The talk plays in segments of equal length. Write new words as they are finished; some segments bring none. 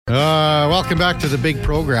Welcome back to the big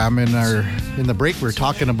program. In the break, we're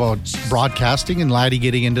talking about broadcasting and Laddie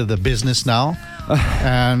getting into the business now.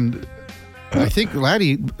 And I think,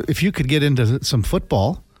 Laddie, if you could get into some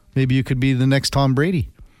football, maybe you could be the next Tom Brady.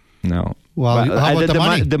 No. Well, how about the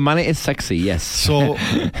money? The money is sexy, yes. So,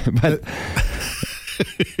 but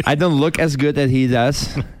I don't look as good as he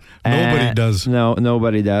does. Nobody does. No,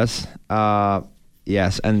 nobody does.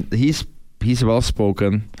 Yes, and he's well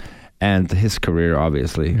spoken, and his career,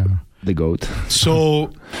 obviously, the GOAT.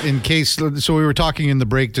 So we were talking in the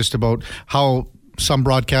break just about how some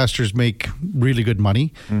broadcasters make really good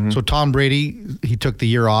money. Mm-hmm. So Tom Brady, he took the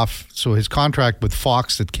year off. So his contract with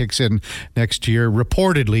Fox that kicks in next year,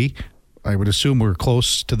 reportedly, I would assume we're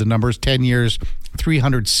close to the numbers, 10 years,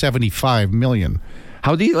 $375 million.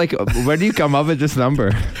 How do you where do you come up with this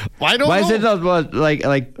number? I don't know. Why is it not like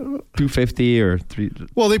 250 or 3?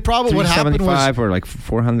 Well, they probably, what happened was, or like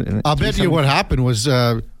 400. I'll bet you what happened was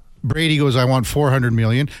Brady goes, I want $400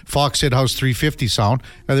 million. Fox said, how's 350 sound?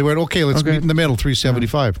 And they went, okay, let's meet in the middle,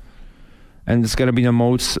 375. And it's gonna be the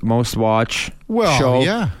most watched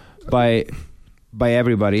show by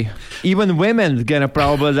everybody. Even women gonna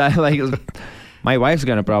probably my wife's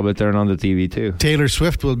gonna probably turn on the TV too. Taylor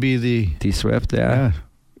Swift will be the T-Swift,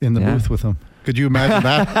 in the booth with him. Could you imagine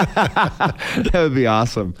that? That would be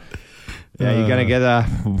awesome. Yeah, you're gonna get a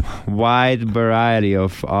wide variety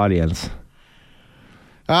of audience.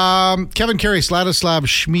 Kevin Karius, Ladislav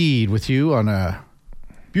Schmid with you on a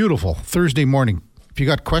beautiful Thursday morning. If you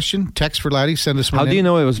got a question, text for Laddie, send us one. How do you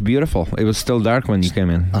know it was beautiful? It was still dark when you came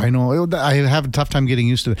in. I know. I have a tough time getting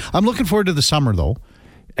used to it. I'm looking forward to the summer, though.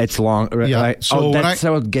 It's long. Yeah. So that's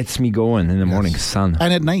how it gets me going in the morning, sun.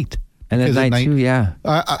 And at night. And at night too, yeah.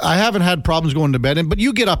 I haven't had problems going to bed, but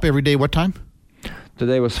you get up every day. What time?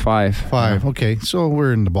 Today was 5. 5, okay. So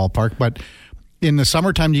we're in the ballpark. But in the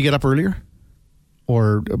summertime, do you get up earlier?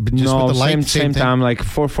 Or just with the light? Same time, like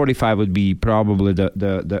 4:45 would be probably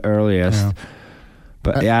the earliest.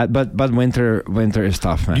 Yeah. But but winter is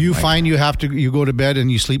tough, man. Do you find you go to bed and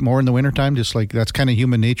you sleep more in the wintertime? Just like that's kind of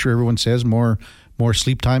human nature, everyone says, more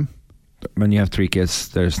sleep time? When you have 3 kids,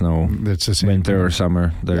 there's no winter or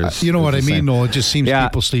summer. There's you know what I mean? No, it just seems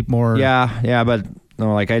people sleep more. Yeah, but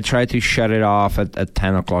no, I try to shut it off at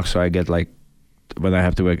 10 o'clock, so I get when I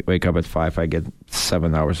have to wake up at 5, I get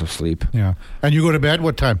 7 hours of sleep. Yeah. And you go to bed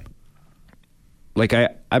what time?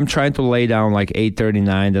 I'm trying to lay down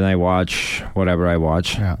 8:39, then I watch whatever I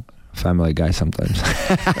watch. Yeah. Family Guy sometimes.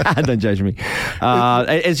 Don't judge me.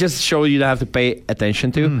 It's just show you to have to pay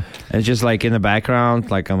attention to. And it's just in the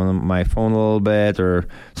background, I'm on my phone a little bit, or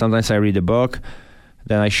sometimes I read a book.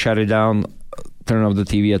 Then I shut it down, turn off the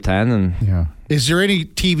TV at 10. And is there any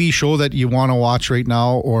TV show that you want to watch right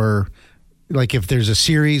now, or if there's a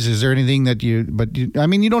series, is there anything that you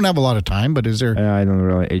don't have a lot of time, but is there? I don't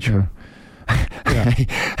really. Yeah.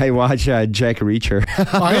 I watch Jack Reacher.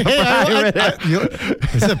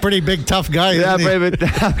 He's a pretty big, tough guy. Pretty big,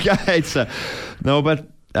 tough guy. But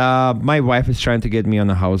my wife is trying to get me on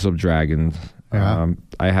the House of Dragons. I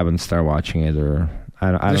haven't started watching it, or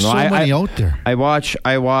I don't know. There's so many out there. I watched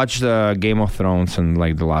Game of Thrones, and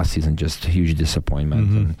the last season, just a huge disappointment.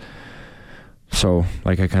 Mm-hmm. And so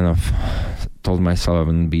I kind of told myself I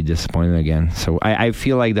wouldn't be disappointed again. So I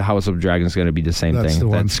feel like the House of Dragons is going to be the same thing.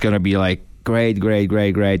 That's going to be great.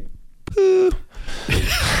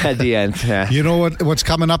 At the end, yeah. You know what's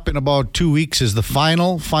coming up in about 2 weeks is the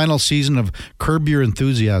final season of Curb Your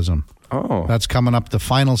Enthusiasm. Oh, that's coming up, the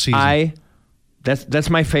final season. That's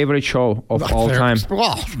my favorite show of all time.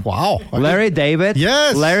 Wow. Larry David.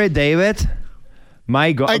 Yes. Larry David.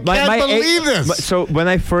 My God. I can't believe this. So when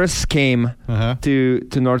I first came to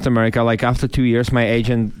North America, after 2 years, my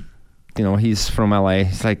agent, he's from LA.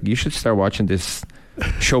 He's like, you should start watching this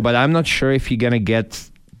show, but I'm not sure if you're gonna get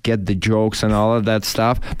the jokes and all of that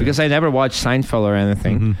stuff, because I never watched Seinfeld or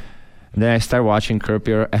anything. Mm-hmm. And then I started watching Curb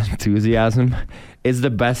Your Enthusiasm. It's the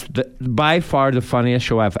best, by far the funniest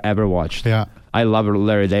show I've ever watched. Yeah, I love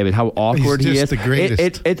Larry David. How awkward he is. The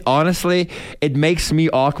greatest. It honestly, it makes me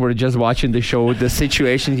awkward just watching the show. The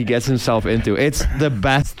situation he gets himself into. It's the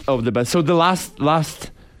best of the best. So the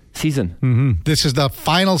last season. Mm-hmm. This is the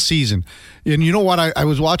final season. And you know what? I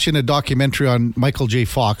was watching a documentary on Michael J.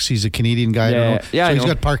 Fox. He's a Canadian guy. Yeah, so he's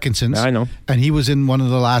got Parkinson's. Yeah, I know. And he was in one of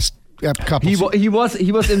the last couple. He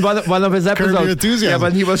was in one of his episodes. Curb Your Enthusiasm. Yeah,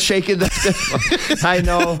 but he was shaking the I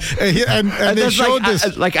know. and they showed this.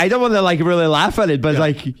 I don't want to really laugh at it,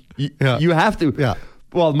 but you have to. Yeah.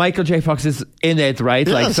 Well, Michael J. Fox is in it, right?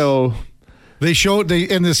 Yes. So.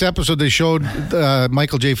 In this episode, they showed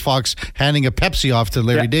Michael J. Fox handing a Pepsi off to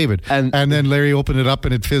Larry David. And then Larry opened it up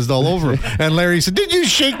and it fizzed all over him. And Larry said, did you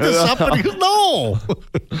shake this up? And he goes, no.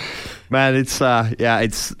 Man, it's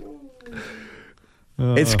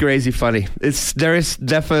crazy funny. There is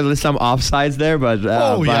definitely some offsides there, but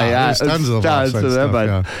there's tons of offside stuff,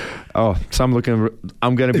 but so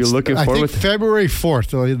I'm gonna be looking forward. I think February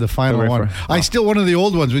 4th, the final February one. 4th. I still one of the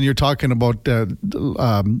old ones when you're talking about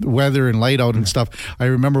weather and light out and stuff. I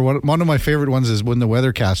remember one of my favorite ones is when the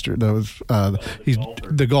weathercaster. That was he's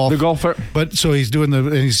the golfer. But so he's doing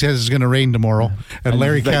and he says it's going to rain tomorrow, and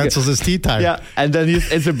Larry cancels his tee time. Yeah, and then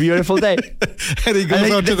it's a beautiful day, and he goes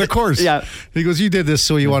out to the course. Yeah, he goes, "You did this,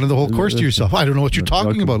 so you wanted the whole course to yourself." I don't know what you're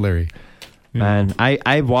talking about, Larry. Man,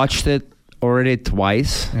 I watched it already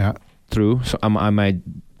twice through, so I might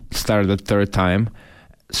start the third time,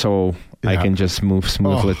 so I can just move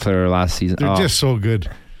smoothly through last season. They're just so good.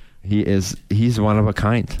 He's one of a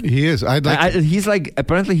kind. He is. He's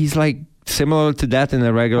apparently he's similar to that in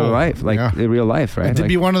a regular life, in real life, right? And to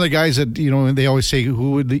be one of the guys that they always say,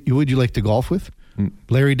 who would you like to golf with?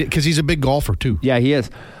 Larry did, because he's a big golfer too. Yeah, he is.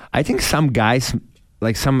 I think some guys,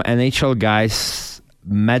 like some NHL guys,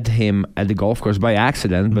 met him at the golf course by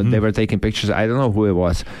accident, but they were taking pictures. I don't know who it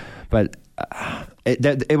was, but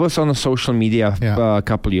it was on the social media a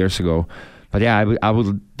couple years ago. But yeah, I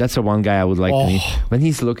would. That's the one guy I would like to meet. When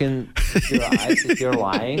he's looking into your eyes, if you're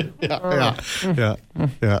lying. Yeah.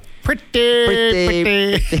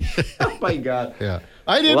 Pretty. Oh my God. Yeah.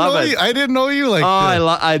 I didn't know you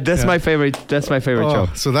like. That's my favorite. That's my favorite show.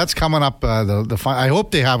 So that's coming up. I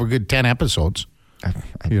hope they have a good 10 episodes.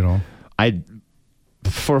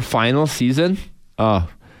 For final season.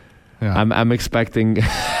 I'm expecting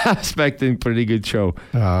pretty good show.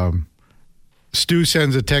 Stu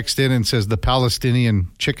sends a text in and says the Palestinian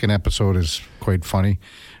chicken episode is quite funny.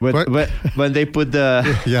 But when they put the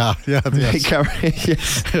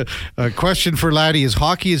A question for Laddie: is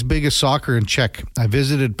hockey as big as soccer in Czech? I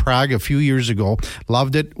visited Prague a few years ago.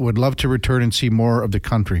 Loved it. Would love to return and see more of the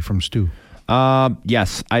country. From Stu.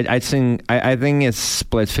 Yes, I think it's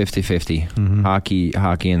split 50-50.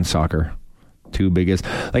 Hockey and soccer, two biggest.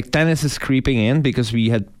 Like tennis is creeping in because we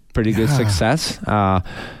had pretty good success.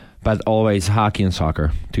 But always hockey and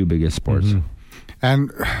soccer, two biggest sports. Mm-hmm.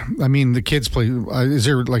 And I mean, the kids play. Is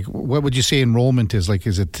there what would you say enrollment is like?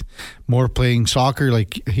 Is it more playing soccer?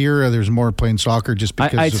 Like here, there's more playing soccer just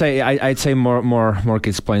because. I'd say more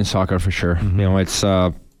kids playing soccer for sure. Mm-hmm. It's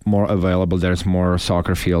more available. There's more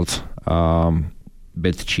soccer fields.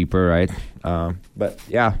 Bit cheaper, right? But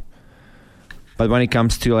yeah. But when it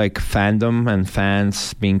comes to fandom and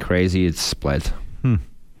fans being crazy, it's split.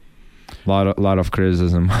 Lot of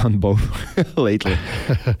criticism on both lately.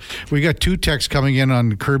 We got two texts coming in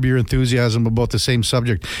on Curb Your Enthusiasm about the same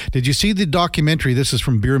subject. Did you see the documentary? This is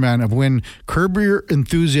from Beerman, of when Curb Your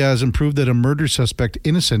Enthusiasm proved that a murder suspect,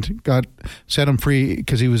 innocent, set him free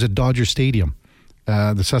because he was at Dodger Stadium.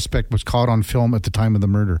 The suspect was caught on film at the time of the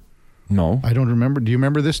murder. No, I don't remember. Do you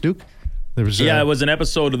remember this, Duke? It was an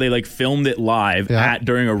episode where they filmed it live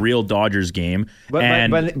during a real Dodgers game.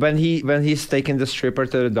 But when he's taking the stripper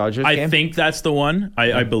to the Dodgers game? I think that's the one.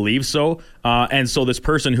 I believe so. And so this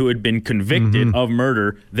person who had been convicted of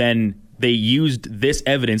murder, then they used this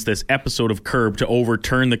evidence, this episode of Curb, to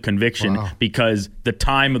overturn the conviction because the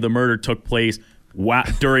time of the murder took place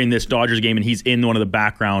during this Dodgers game, and he's in one of the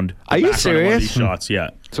background. Are you serious? Of one of these shots,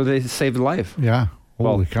 yeah. So they saved life. Yeah.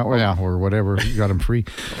 Holy cow! Or whatever, you got him free.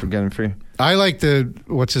 Got him free. I like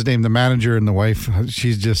what's his name, the manager and the wife.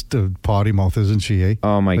 She's just a potty mouth, isn't she? Eh?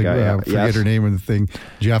 Oh my God! Forget her name and the thing.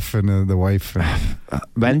 Jeff and the wife.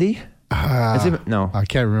 Wendy? Is it, no, I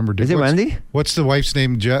can't remember. Is it Wendy? What's the wife's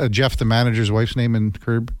name? Jeff, the manager's wife's name in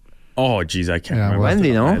Curb. Oh, geez, I can't remember.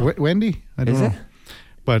 Wendy, no? Wendy? I don't know. It?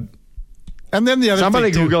 But. And then the other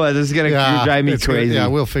somebody thing Google it. This is going to drive me crazy.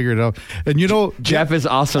 We'll figure it out. And Jeff is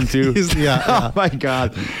awesome too. Oh my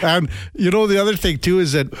God. And the other thing too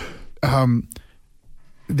is that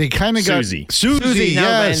they kind of got Susie,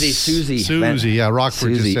 yes. Wendy, Susie, yeah,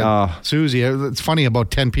 Rockford Susie, just said Susie. It's funny,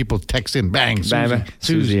 about 10 people text in, bang,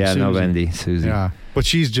 Susie, yeah, no, Wendy, Susie. Yeah, but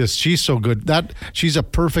she's so good. She's a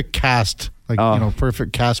perfect cast.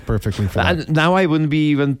 Perfect cast, perfectly for that. Now I wouldn't be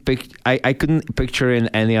even I couldn't picture her in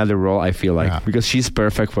any other role. I feel because she's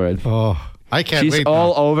perfect for it. Oh, I can't. She's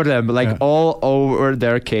all over them, all over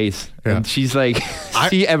their case, and she's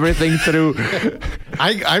see everything through.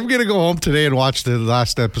 I'm gonna go home today and watch the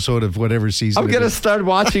last episode of whatever season. I'm gonna start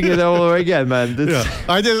watching it all over again, man.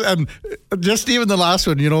 I just even the last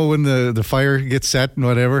one. When the fire gets set and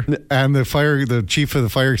whatever, and the chief of the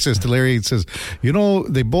fire says to Larry, he says,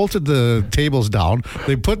 they bolted the tables down.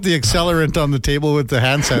 They put the accelerant on the table with the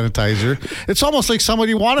hand sanitizer. It's almost like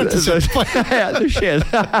somebody wanted to set fire. Yeah, no shit.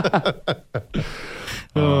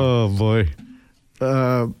 Oh boy.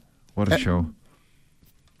 What a show.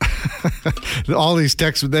 All these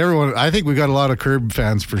texts with everyone. I think we got a lot of Curb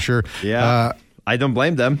fans for sure. Yeah. I don't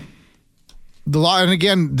blame them. And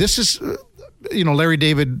again, this is, Larry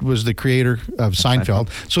David was the creator of Seinfeld.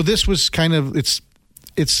 So this was kind of, it's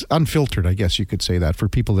unfiltered, I guess you could say that, for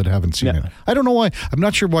people that haven't seen it. I don't know why. I'm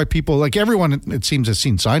not sure why people, like everyone, it seems, has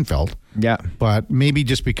seen Seinfeld. Yeah. But maybe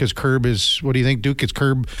just because Curb is, what do you think, Duke? It's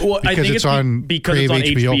Curb because I think it's on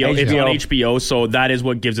HBO. It's on HBO, so that is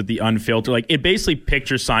what gives it the unfiltered. Like, it basically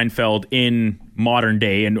pictures Seinfeld in modern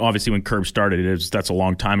day, and obviously when Curb started, that's a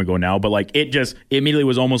long time ago now, but like it immediately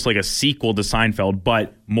was almost like a sequel to Seinfeld,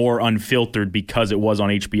 but more unfiltered because it was on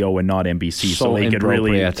HBO and not NBC, so they could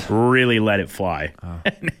really let it fly.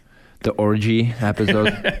 The orgy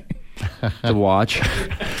episode to watch.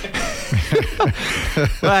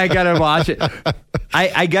 Well, I gotta watch it.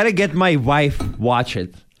 I gotta get my wife watch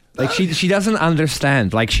it. Like she doesn't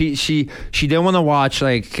understand. Like she didn't want to watch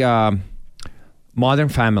like Modern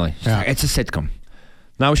Family. Like, it's a sitcom.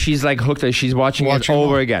 Now she's like hooked. She's watching it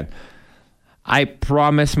over again. I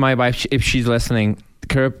promise my wife, if she's listening,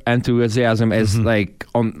 Curb Enthusiasm is like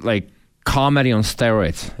comedy on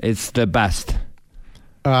steroids. It's the best.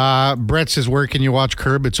 Brett says, where can you watch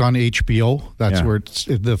Curb? It's on HBO. That's where it's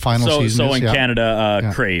the final season is. So in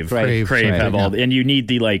Canada, Crave have all, and you need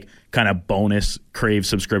the like kind of bonus Crave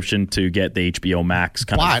subscription to get the HBO Max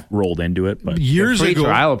kind of rolled into it. But years ago,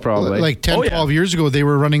 trial probably like 10, 12 years ago, they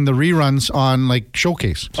were running the reruns on like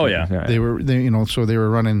Showcase. So they were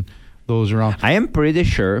running those around. I am pretty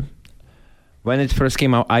sure when it first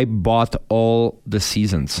came out, I bought all the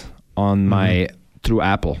seasons on my through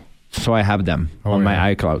Apple. So I have them on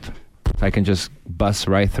my iCloud. I can just bust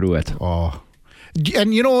right through it. Oh,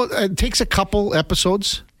 and it takes a couple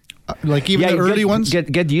episodes, like even the early ones.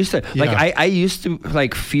 Get used to it. Like I used to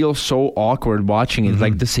like feel so awkward watching it,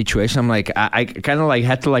 like the situation. I'm like I kind of like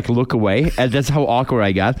had to like look away, and that's how awkward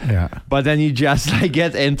I got. Yeah. But then you just like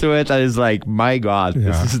get into it, and it's like, my God,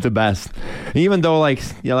 this is the best. Even though like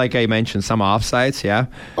I mentioned, some offsides,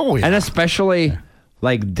 and especially.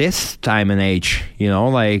 Like this time and age,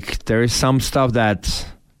 like there is some stuff that's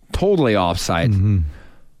totally offside.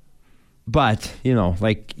 But, I know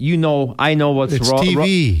what's wrong.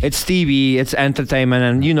 TV. It's TV, it's entertainment,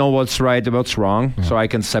 and you know what's right and what's wrong. So I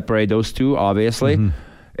can separate those two, obviously.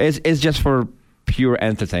 It's just for pure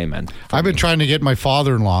entertainment. I've been trying to get my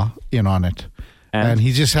father-in-law in on it. And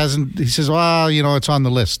he just hasn't, he says, well, it's on the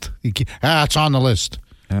list. It's on the list.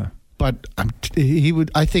 Yeah. But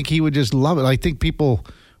I think he would just love it. I think people,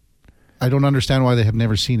 I don't understand why they have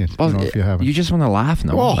never seen it. If you haven't, you just want to laugh,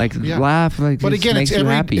 no? Laugh, But again,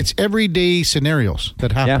 it's everyday scenarios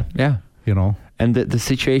that happen. Yeah. And the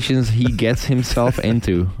situations he gets himself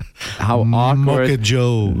into, how awkward. Mocha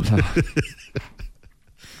Joe.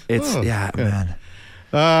 Man.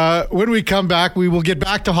 When we come back, we will get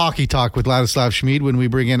back to hockey talk with Ladislav Schmid when we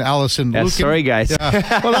bring in Allison Lukin. Sorry, guys.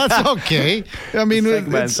 Yeah. Well, that's okay. I mean,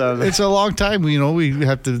 it's a long time.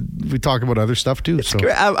 We talk about other stuff too. So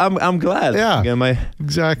I'm glad. Yeah,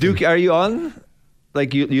 exactly. Duke, are you on?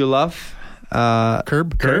 Like you love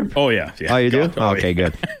Curb? Oh yeah. Oh, you do? Okay,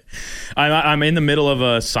 good. I'm in the middle of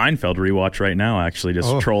a Seinfeld rewatch right now, actually,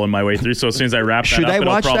 just trolling my way through. So as soon as I wrap that up, it'll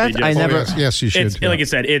watch probably that? I never. Yes, you should. Like I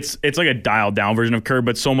said, it's like a dialed down version of Curb,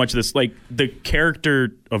 but so much of this, like the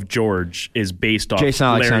character of George is based off Jason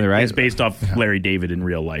Alexander, right? Is based off Larry David in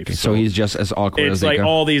real life. Okay, so he's just as awkward as it's like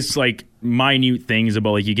all these like minute things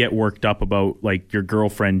about like you get worked up about like your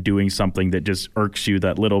girlfriend doing something that just irks you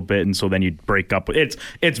that little bit, and so then you break up. It's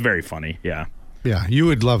very funny. Yeah. Yeah, you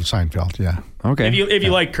would love Seinfeld, yeah. Okay. If you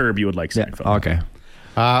like Curb, you would like Seinfeld. Yeah.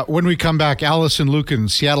 Okay. When we come back, Allison Lukin,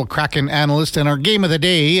 Seattle Kraken analyst, and our game of the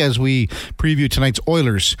day as we preview tonight's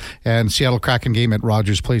Oilers and Seattle Kraken game at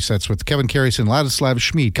Rogers Place. That's with Kevin Karius and Ladislav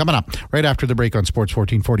Schmid coming up right after the break on Sports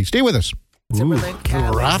 1440. Stay with us.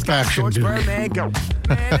 Draft action, dude.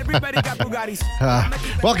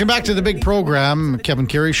 Welcome back to the big program. Kevin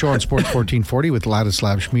Karius Show on Sports 1440 with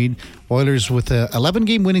Ladislav Schmid. Oilers with a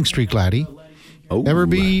 11-game winning streak, Laddie. Oh. Ever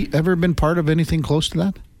been part of anything close to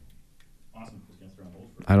that?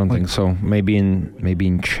 I don't think so. Maybe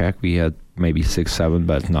in Czech we had maybe 6-7,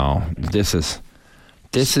 but no. This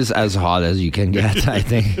is as hot as you can get, I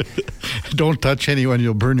think. Don't touch anyone,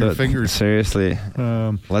 you'll burn your fingers. Seriously.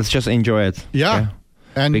 Let's just enjoy it. Yeah. Okay?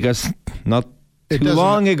 And because not too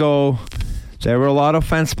long ago, there were a lot of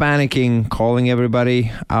fans panicking, calling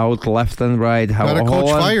everybody out left and right. Got a coach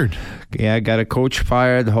fired. Yeah, got a coach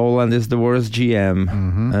fired. Holland is the worst GM.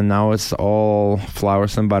 And now it's all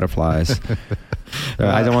flowers and butterflies.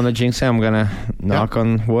 I don't want to jinx it. I'm going to knock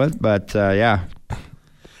on wood. But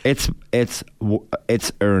it's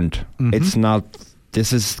earned. It's not...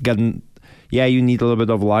 This is getting... yeah, you need a little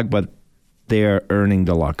bit of luck, but they are earning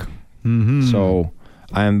the luck. Mm-hmm. So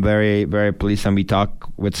I'm very, very pleased. And we talk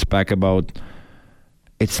with Spec about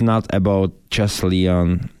it's not about just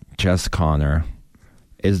Leon, just Connor.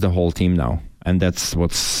 It's the whole team now. And that's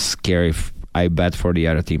what's scary, I bet, for the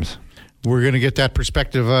other teams. We're going to get that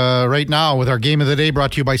perspective right now with our Game of the Day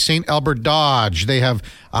brought to you by St. Albert Dodge. They have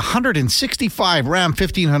 165 Ram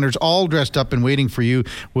 1500s all dressed up and waiting for you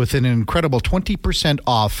with an incredible 20%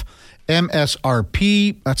 off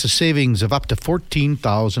MSRP. That's a savings of up to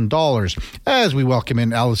 $14,000. As we welcome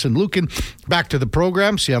in Allison Lukin back to the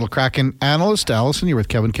program, Seattle Kraken analyst. Allison, you're with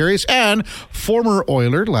Kevin Karius and former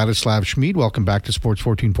Oiler Ladislav Schmid. Welcome back to Sports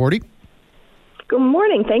 1440. Good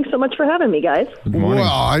morning. Thanks so much for having me, guys. Good morning.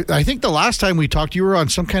 Well, I think the last time we talked, you were on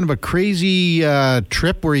some kind of a crazy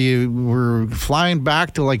trip where you were flying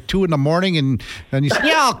back to like 2 a.m. and you said,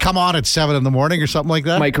 yeah, I'll come on at 7 a.m. or something like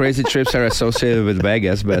that. My crazy trips are associated with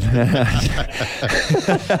Vegas, but...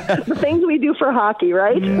 The things we do for hockey,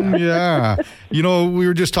 right? Yeah. You know, we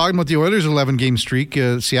were just talking about the Oilers' 11-game streak.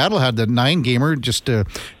 Seattle had the 9-gamer, just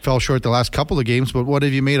fell short the last couple of games. But what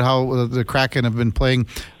have you made how the Kraken have been playing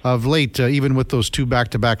of late, even with those 2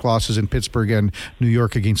 back-to-back losses in Pittsburgh and New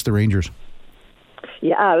York against the Rangers?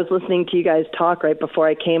 Yeah, I was listening to you guys talk right before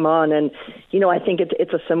I came on, and, I think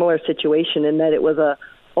it's a similar situation in that it was a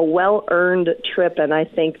well-earned trip, and I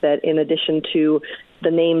think that in addition to the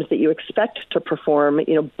names that you expect to perform,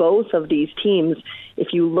 both of these teams,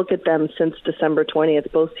 if you look at them since December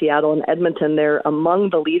 20th, both Seattle and Edmonton, they're among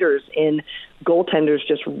the leaders in goaltenders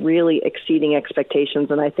just really exceeding expectations,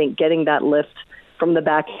 and I think getting that lift from the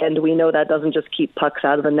back end, we know that doesn't just keep pucks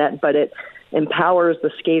out of the net, but it empowers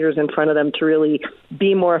the skaters in front of them to really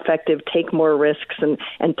be more effective, take more risks,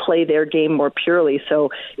 and play their game more purely.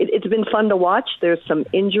 So it's been fun to watch. There's some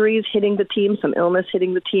injuries hitting the team, some illness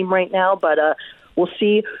hitting the team right now, but we'll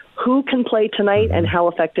see who can play tonight and how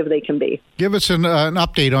effective they can be. Give us an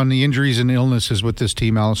update on the injuries and illnesses with this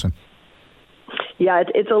team, Allison. Yeah,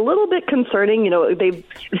 it's a little bit concerning.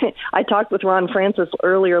 I talked with Ron Francis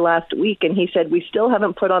earlier last week, and he said we still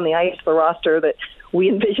haven't put on the ice the roster that we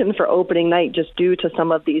envisioned for opening night just due to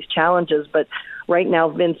some of these challenges. But right now,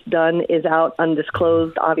 Vince Dunn is out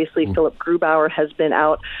undisclosed. Obviously, Philip Grubauer has been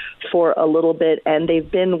out for a little bit, and they've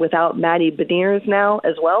been without Matty Beniers now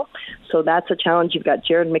as well. So that's a challenge. You've got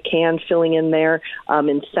Jared McCann filling in there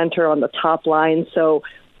in center on the top line. So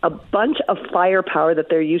a bunch of firepower that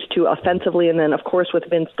they're used to offensively, and then, of course, with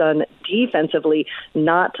Vince Dunn defensively,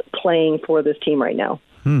 not playing for this team right now.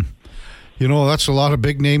 That's a lot of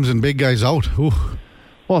big names and big guys out. Ooh.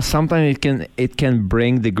 Well, sometimes it can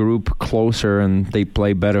bring the group closer and they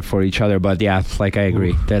play better for each other. But yeah, like I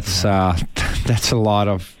agree, that's a lot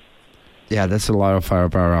of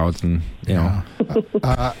firepower out, and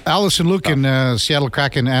Allison Lukin, Seattle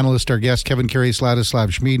Kraken analyst, our guest, Kevin Karius,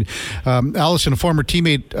 Ladislav Schmid. Allison, a former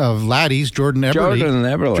teammate of Laddie's, Jordan Eberle.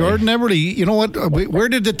 Jordan Eberle. You know what? Where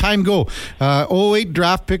did the time go? 08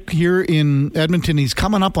 draft pick here in Edmonton. He's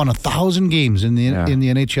coming up on 1,000 games in the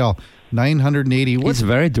NHL. 980. He's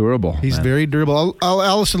very durable. He's very durable.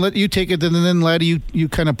 Allison, let you take it, and then Laddie, you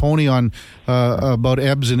kind of pony on about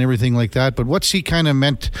Ebbs and everything like that. But what's he kind of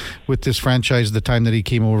meant with this franchise the time that he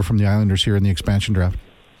came over from the Islanders here in the expansion draft?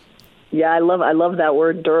 Yeah, I love that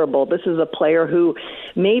word, durable. This is a player who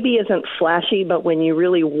maybe isn't flashy, but when you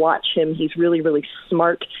really watch him, he's really, really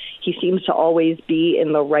smart. He seems to always be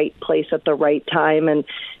in the right place at the right time, and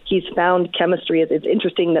he's found chemistry. It's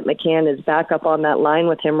interesting that McCann is back up on that line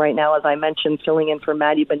with him right now, as I mentioned, filling in for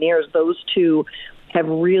Matty Beniers. Those two have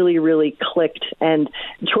really, really clicked. And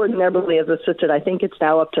Jordan Eberle has assisted, I think it's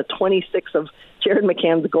now up to 26 of Jared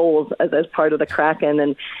McCann's goals as part of the Kraken.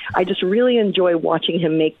 And I just really enjoy watching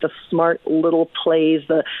him make the smart little plays,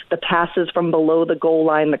 the passes from below the goal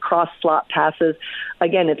line, the cross slot passes.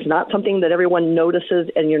 Again, it's not something that everyone notices,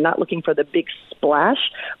 and you're not looking for the big splash,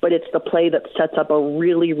 but it's the play that sets up a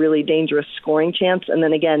really, really dangerous scoring chance. And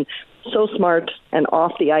then again, so smart and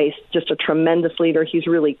off the ice, just a tremendous leader. He's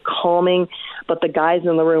really calming, but the guys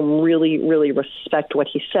in the room really, really respect what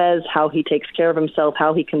he says, how he takes care of himself,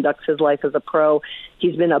 how he conducts his life as a pro.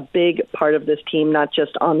 He's been a big part of this team, not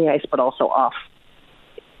just on the ice, but also off.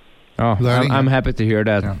 Oh, I'm happy to hear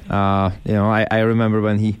that. Yeah. I remember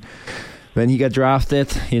when he got drafted,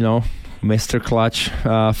 Mr. Clutch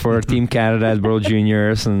for Team Canada at World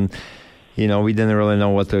Juniors, and we didn't really know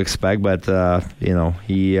what to expect, but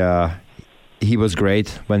he was great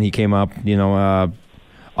when he came up.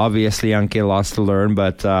 Obviously Anke lost to learn,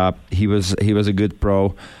 but he was a good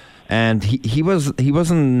pro, And he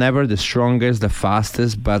wasn't never the strongest, the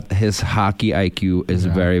fastest, but his hockey IQ is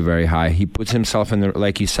very, very high. He puts himself in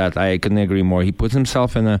like you said, I couldn't agree more. He puts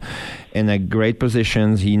himself in a great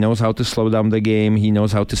positions. He knows how to slow down the game. He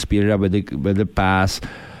knows how to speed it up with the pass.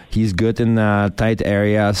 He's good in tight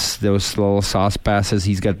areas, those little sauce passes.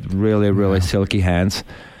 He's got really, really silky hands.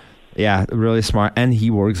 Yeah, really smart, and he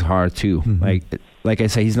works hard too. Mm-hmm. Like I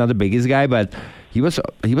say, he's not the biggest guy, but he was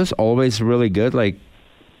always really good. Like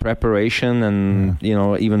preparation and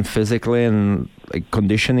even physically and like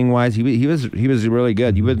conditioning wise, he was really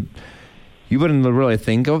good. You wouldn't really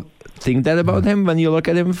think that about him when you look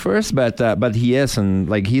at him first, but he is, and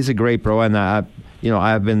like he's a great pro, and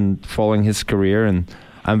I've been following his career, and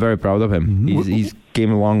I'm very proud of him. He's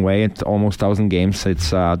came a long way. It's almost 1,000 games.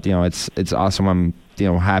 It's it's awesome. I'm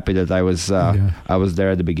happy that I was there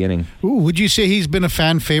at the beginning. Ooh, would you say he's been a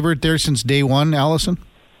fan favorite there since day one, Allison?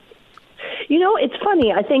 It's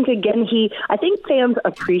funny. I think, again, I think fans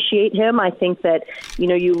appreciate him. I think that,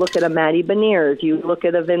 you look at a Matty Beniers, you look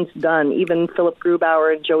at a Vince Dunn, even Philip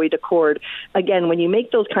Grubauer and Joey Decord. Again, when you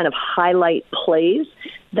make those kind of highlight plays,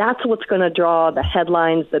 that's what's going to draw the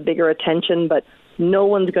headlines, the bigger attention. But no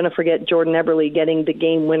one's going to forget Jordan Eberle getting the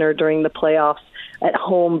game winner during the playoffs at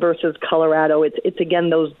home versus Colorado. It's again,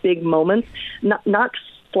 those big moments, not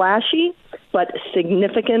flashy, but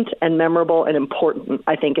significant and memorable and important,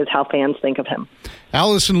 I think, is how fans think of him.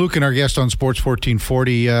 Allison Lukin, our guest on Sports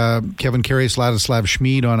 1440. Kevin Karius, Ladislav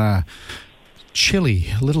Schmid on a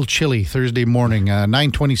little chilly Thursday morning.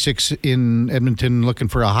 9:26 in Edmonton, looking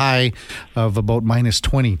for a high of about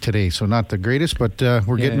 -20 today. So not the greatest, but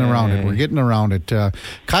we're getting around it. We're getting around it.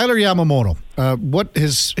 Kailer Yamamoto, what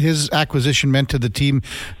has his acquisition meant to the team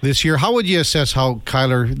this year? How would you assess how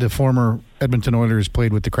Kailer, the former Edmonton Oilers,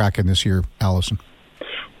 played with the Kraken this year, Allison?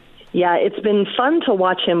 Yeah, it's been fun to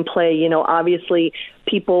watch him play. Obviously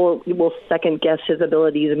people will second guess his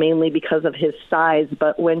abilities mainly because of his size,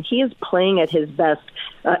 but when he is playing at his best,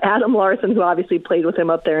 Adam Larson, who obviously played with him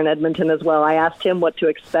up there in Edmonton as well, I asked him what to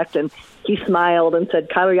expect, and he smiled and said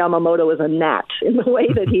Kailer Yamamoto is a gnat in the way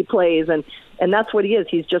that he plays, and that's what he is.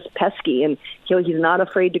 He's just pesky, and he's not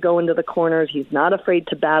afraid to go into the corners. He's not afraid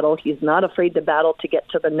to battle. He's not afraid to battle to get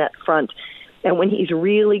to the net front. And when he's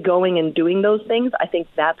really going and doing those things, I think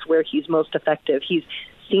that's where he's most effective. He's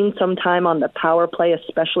seen some time on the power play,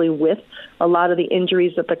 especially with a lot of the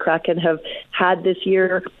injuries that the Kraken have had this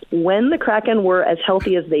year. When the Kraken were as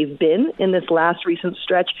healthy as they've been in this last recent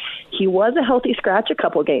stretch, he was a healthy scratch a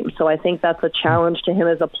couple games. So I think that's a challenge to him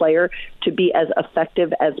as a player to be as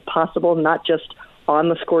effective as possible, not just on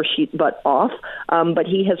the score sheet, but off. But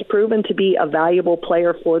he has proven to be a valuable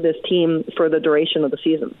player for this team for the duration of the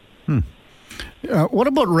season. What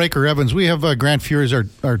about Riker Evans? We have Grant Fuhr as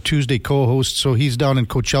our Tuesday co-host, so he's down in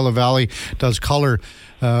Coachella Valley, does color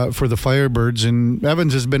for the Firebirds, and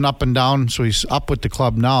Evans has been up and down, so he's up with the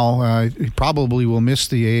club now. He probably will miss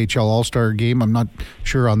the AHL All-Star game. I'm not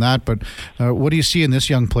sure on that, but what do you see in this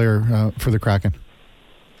young player for the Kraken?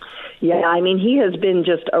 Yeah, I mean, he has been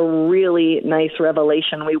just a really nice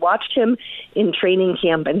revelation. We watched him in training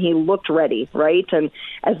camp, and he looked ready, right? And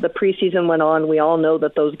as the preseason went on, we all know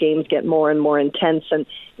that those games get more and more intense. And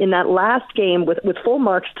in that last game, with full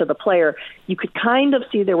marks to the player, you could kind of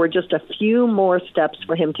see there were just a few more steps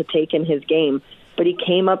for him to take in his game. But he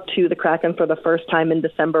came up to the Kraken for the first time in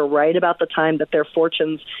December, right about the time that their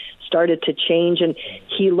fortunes started to change, and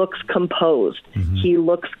he looks composed. Mm-hmm. He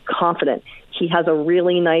looks confident. He has a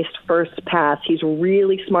really nice first pass. He's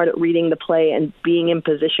really smart at reading the play and being in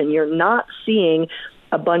position. You're not seeing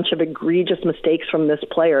a bunch of egregious mistakes from this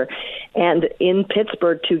player. And in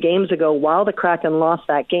Pittsburgh 2 games ago, while the Kraken lost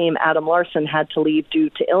that game, Adam Larson had to leave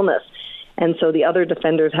due to illness. And so the other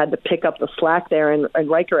defenders had to pick up the slack there, and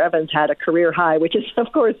Riker Evans had a career high, which is,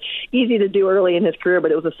 of course, easy to do early in his career,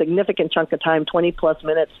 but it was a significant chunk of time, 20-plus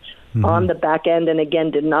minutes on the back end, and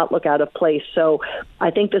again, did not look out of place. So I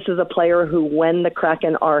think this is a player who, when the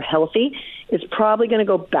Kraken are healthy, is probably going to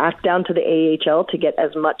go back down to the AHL to get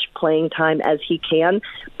as much playing time as he can.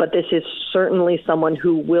 But this is certainly someone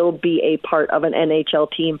who will be a part of an NHL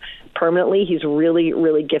team permanently. He's really,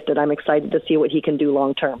 really gifted. I'm excited to see what he can do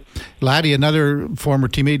long term. Laddie, another former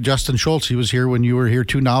teammate, Justin Schultz, he was here when you were here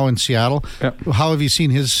too now in Seattle. Yep. How have you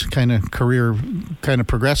seen his kind of career kind of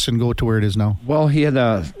progress and go to where it is now? Well, he had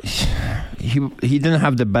he didn't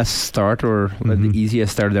have the best start or the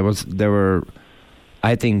easiest start. There were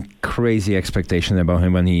I think crazy expectation about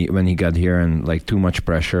him when he got here, and like too much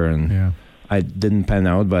pressure, and I didn't pan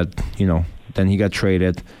out, but then he got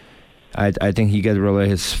traded. I think he got really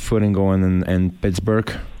his footing going in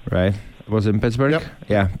Pittsburgh, right? Was it in Pittsburgh? Yep.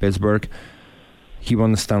 Yeah, Pittsburgh. He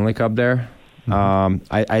won the Stanley Cup there.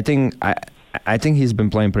 I think he's been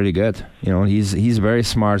playing pretty good. He's very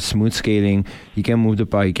smart, smooth skating. He can move the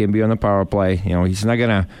puck. He can be on the power play. He's not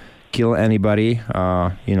gonna kill anybody.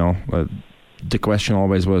 The question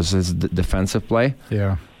always was his defensive play.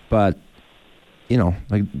 Yeah. But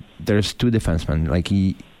there's two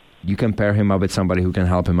defensemen. You can pair him up with somebody who can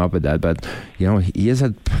help him up with that. But he has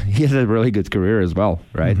a really good career as well,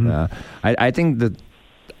 right? Mm-hmm. I think that.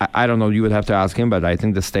 I don't know. You would have to ask him, but I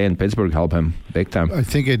think the stay in Pittsburgh helped him big time. I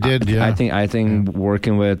think it did. Yeah. I think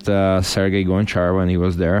working with Sergei Gonchar when he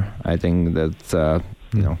was there, I think that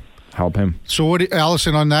helped him. So, what,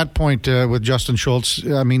 Allison, on that point with Justin Schultz?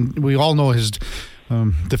 I mean, we all know his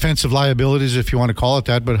defensive liabilities, if you want to call it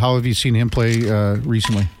that. But how have you seen him play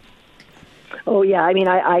recently? Oh, yeah. I mean,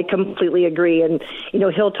 I completely agree. And,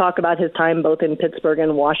 he'll talk about his time both in Pittsburgh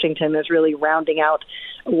and Washington as really rounding out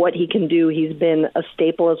what he can do. He's been a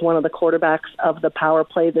staple as one of the quarterbacks of the power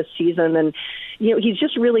play this season. And, he's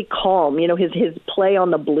just really calm. His play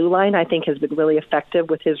on the blue line, I think, has been really effective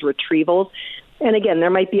with his retrievals. And again, there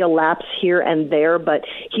might be a lapse here and there, but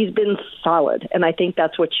he's been solid. And I think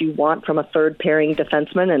that's what you want from a third pairing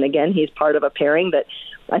defenseman. And again, he's part of a pairing that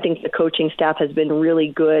I think the coaching staff has been really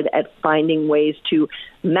good at finding ways to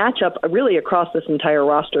match up really across this entire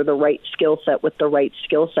roster, the right skill set with the right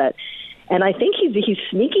skill set. And I think he's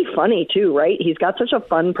sneaky funny too, right? He's got such a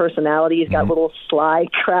fun personality. He's got little sly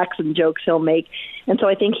cracks and jokes he'll make. And so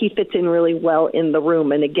I think he fits in really well in the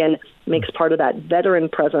room. And again, makes part of that veteran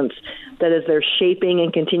presence that as they're shaping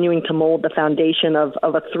and continuing to mold the foundation of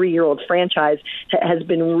a 3-year-old franchise has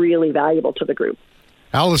been really valuable to the group.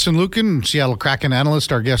 Allison Lukin, Seattle Kraken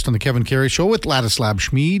analyst, our guest on the Kevin Karius Show with Ladislav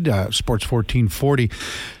Schmid, Sports 1440.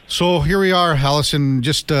 So here we are, Allison,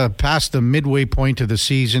 just past the midway point of the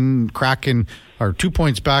season. Kraken are 2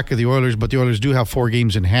 points back of the Oilers, but the Oilers do have 4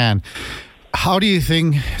 games in hand. How do you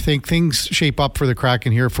think things shape up for the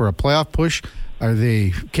Kraken here for a playoff push? Are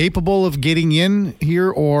they capable of getting in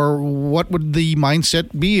here, or what would the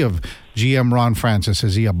mindset be of GM Ron Francis?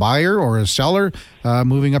 Is he a buyer or a seller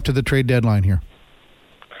moving up to the trade deadline here?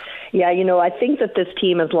 Yeah, I think that this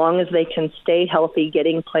team, as long as they can stay healthy,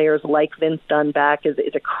 getting players like Vince Dunn back is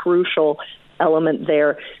a crucial element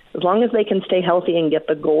there. As long as they can stay healthy and get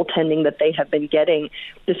the goaltending that they have been getting,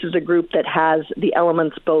 this is a group that has the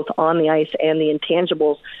elements both on the ice and the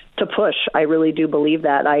intangibles to push. I really do believe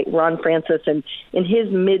that. Ron Francis, and in his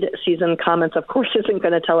mid-season comments, of course, isn't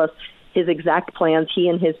going to tell us his exact plans. He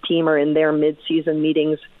and his team are in their mid-season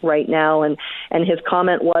meetings right now, and his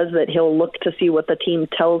comment was that he'll look to see what the team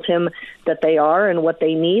tells him that they are and what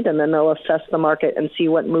they need, and then they'll assess the market and see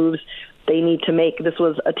what moves they need to make. This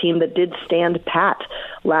was a team that did stand pat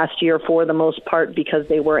last year for the most part because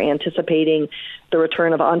they were anticipating the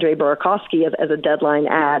return of Andrei Burakovsky as a deadline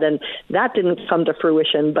ad, and that didn't come to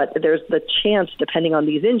fruition, but there's the chance, depending on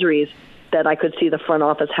these injuries, that I could see the front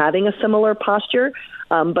office having a similar posture.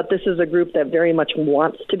 But this is a group that very much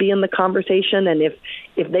wants to be in the conversation. And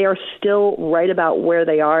if they are still right about where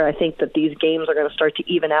they are, I think that these games are going to start to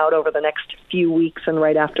even out over the next few weeks and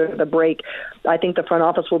right after the break. I think the front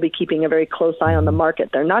office will be keeping a very close eye on the market.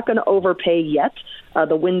 They're not going to overpay yet.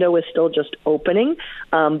 The window is still just opening,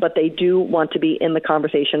 but they do want to be in the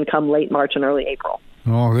conversation come late March and early April.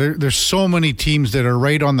 Oh, there's so many teams that are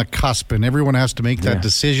right on the cusp, and everyone has to make that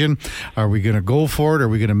decision. Are we going to go for it? Are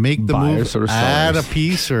we going to make the move, add a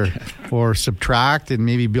piece, or subtract, and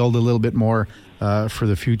maybe build a little bit more for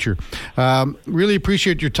the future? Really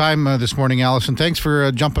appreciate your time this morning, Allison. Thanks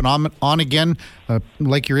for jumping on again.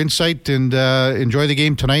 Like your insight, and enjoy the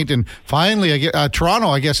game tonight. And finally, Toronto,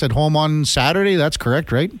 I guess, at home on Saturday. That's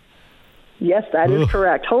correct, right? Yes, that is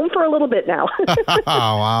correct. Home for a little bit now. Oh,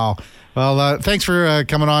 wow. Well, thanks for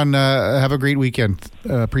coming on. Have a great weekend.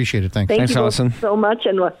 Appreciate it. Thanks. Thanks, Allison. So much,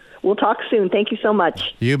 and we'll talk soon. Thank you so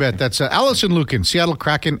much. You bet. That's Allison Lukin, Seattle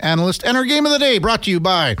Kraken analyst. And our game of the day brought to you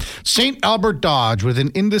by St. Albert Dodge with an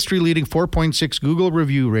industry-leading 4.6 Google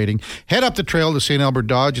review rating. Head up the trail to St. Albert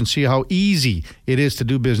Dodge and see how easy it is to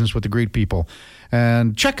do business with the great people.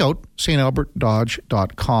 And check out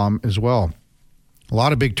stalbertdodge.com as well. A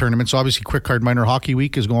lot of big tournaments. Obviously, Quick Card Minor Hockey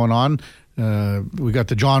Week is going on. We got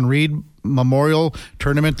the John Reed Memorial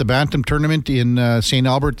Tournament, the Bantam Tournament in St.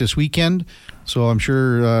 Albert this weekend. So I'm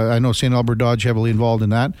sure, I know St. Albert Dodge heavily involved in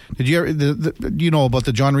that. Did you ever, do you know about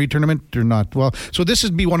the John Reed Tournament or not? Well, so this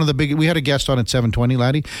would be one of the big, we had a guest on at 720,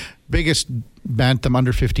 Laddie. Biggest Bantam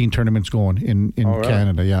under 15 tournaments going in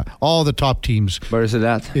Canada. Yeah. All the top teams. Where is it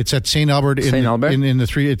at? It's at St. Albert. St. Albert? In the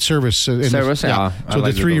three, it's service. Service, yeah. So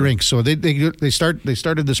the 3 rinks. So they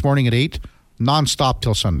started this morning at 8, non-stop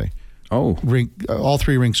till Sunday. all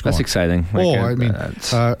 3 rinks going. That's exciting.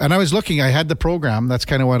 And I was looking. I had the program. That's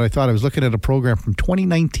kind of what I thought. I was looking at a program from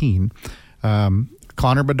 2019.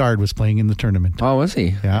 Connor Bedard was playing in the tournament. Oh, was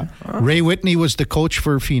he? Yeah. Oh. Ray Whitney was the coach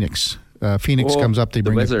for Phoenix. Phoenix comes up. They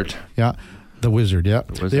bring the Wizard. The Wizard. Yeah.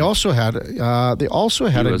 The Wizard. They also had.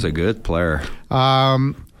 He was a good player.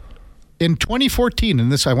 In 2014,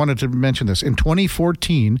 and this I wanted to mention this. In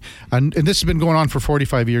 2014, and this has been going on for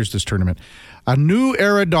 45 years. This tournament, a new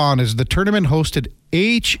era dawned as the tournament hosted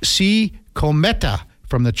HC Kometa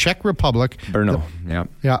from the Czech Republic. Brno.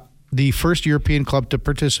 The first European club to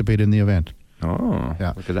participate in the event. Oh,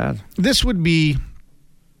 look at that. This would be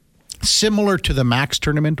similar to the Max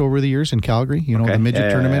tournament over the years in Calgary. The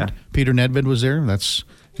midget tournament. Peter Nedved was there. That's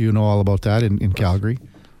all about that in Calgary.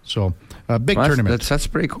 So a big tournament. That's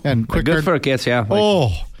pretty cool. And good for kids, yeah.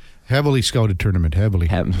 Heavily scouted tournament, heavily.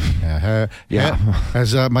 As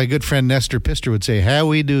my good friend Nestor Pister would say,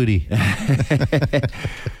 "Howie duty."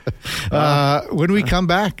 When we come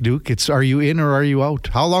back, Duke, it's are you in or are you out?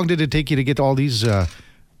 How long did it take you to get all these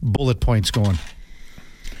bullet points going?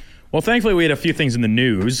 Well, thankfully we had a few things in the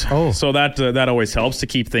news, so that always helps to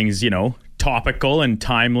keep things topical and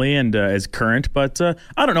timely and as current. But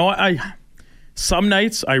I don't know, some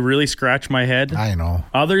nights I really scratch my head. I know.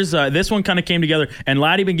 Others, this one kind of came together. And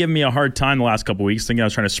Laddie been giving me a hard time the last couple of weeks, thinking I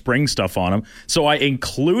was trying to spring stuff on him. So I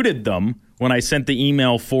included them when I sent the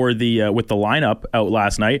email for the with the lineup out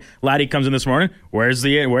last night. Laddie comes in this morning. Where's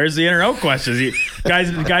the in or out questions?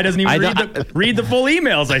 The guy doesn't even read the full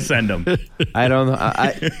emails I send him. I don't know.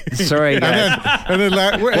 Sorry, guys.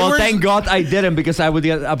 Thank God I didn't, because I would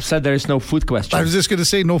get upset. There is no food question. I was just going to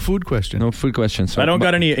say no food question. No food question. So, I don't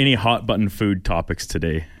got any hot button food topics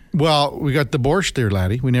today. Well, we got the borscht there,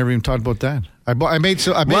 Laddie. We never even talked about that. I made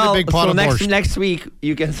a big pot of borscht. Next week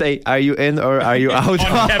you can say, are you in or are you out?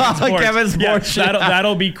 On Kevin's borscht.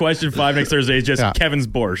 That'll be question 5 next Thursday. It's just Kevin's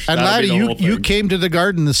borscht. And Laddie, you came to the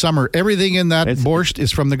garden this summer. Everything in that borscht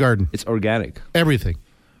is from the garden. It's organic. Everything.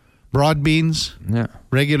 Broad beans,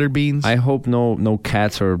 regular beans. I hope no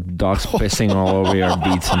cats or dogs pissing all over your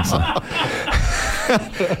beets and stuff. I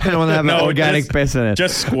don't want to have an organic piss in it.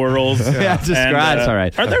 Just squirrels. Just grass. All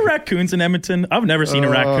right. Are there raccoons in Edmonton? I've never seen a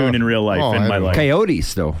raccoon in real life in my life.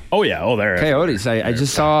 Coyotes, though. Oh, yeah. Oh, there. Coyotes. I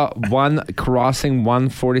just saw one crossing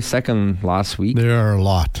 142nd last week. There are a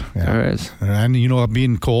lot. Yeah. There is. And,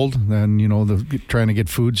 being cold, and, trying to get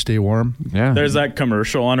food, stay warm. Yeah. There's that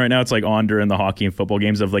commercial on right now. It's like on during the hockey and football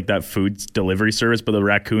games of like that food delivery service, but the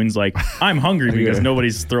raccoon's like, I'm hungry because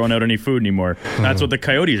nobody's throwing out any food anymore. That's what the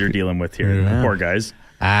coyotes are dealing with here. Yeah. Poor guys.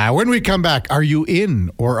 When we come back, are you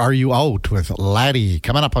in or are you out with Laddie?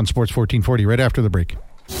 Coming up on Sports 1440 right after the break.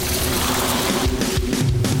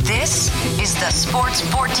 This is the Sports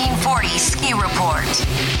 1440 Ski Report.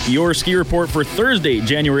 Your ski report for Thursday,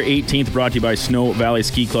 January 18th, brought to you by Snow Valley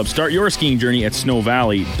Ski Club. Start your skiing journey at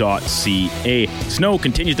snowvalley.ca. Snow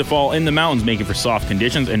continues to fall in the mountains, making for soft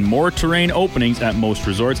conditions and more terrain openings at most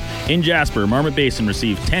resorts. In Jasper, Marmot Basin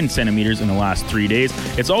received 10 centimeters in the last 3 days.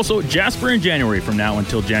 It's also Jasper in January from now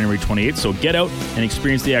until January 28th, so get out and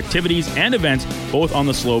experience the activities and events both on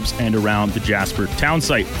the slopes and around the Jasper town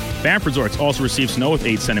site. Banff Resorts also received snow with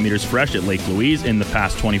 8 centimeters fresh at Lake Louise in the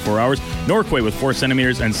past 24 hours. Norquay with 4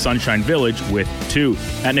 centimeters and Sunshine Village with 2.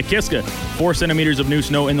 At Nikiska, 4 centimeters of new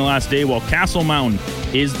snow in the last day, while Castle Mountain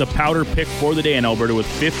is the powder pick for the day in Alberta with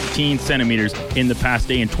 15 centimeters in the past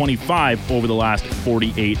day and 25 over the last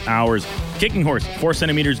 48 hours. Kicking Horse, 4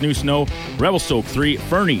 centimeters new snow, Revelstoke 3,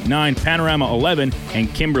 Fernie 9, Panorama 11,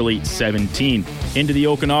 and Kimberley 17. Into the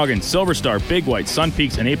Okanagan, Silver Star, Big White, Sun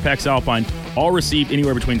Peaks, and Apex Alpine all received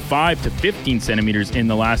anywhere between 5 to 15 centimeters in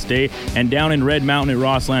the last day. And down in Red Mountain at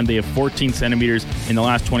Rossland, they have 14 centimeters in the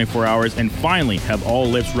last 24 hours and finally have all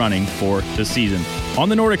lifts running for the season. On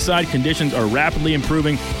the Nordic side, conditions are rapidly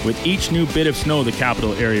improving with each new bit of snow the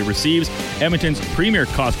capital area receives. Edmonton's premier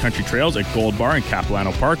cross-country trails at Gold Bar and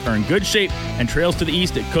Capilano Park are in good shape, and trails to the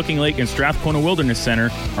east at Cooking Lake and Strathcona Wilderness Center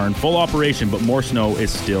are in full operation, but more snow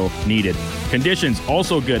is still needed. Conditions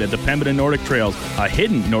also good at the Pembina Nordic Trails, a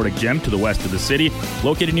hidden Nordic gem to the west of the city.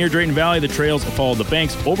 Located near Drayton Valley, the trails follow the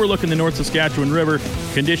banks overlooking the North Saskatchewan River.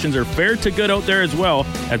 Conditions are fair to good out there as well,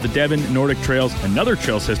 as the Devon Nordic Trails, another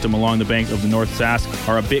trail system along the banks of the North Sask,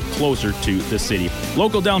 are a bit closer to the city.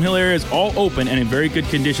 Local downhill areas all open and in very good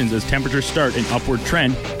conditions as temperatures start an upward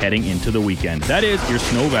trend heading into the weekend. That is your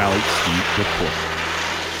Snow Valley Ski Report.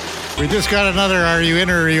 We just got another "Are you in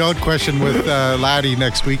or are you out?" question with Laddie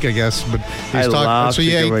next week, I guess. But I love so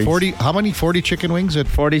you ate wings. 40. How many 40 chicken wings?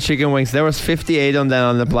 40 chicken wings. There was 58 on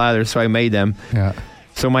the platter, so I made them. Yeah.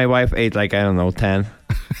 So my wife ate 10.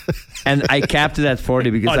 And I capped it at 40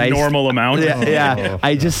 because A normal amount. Yeah,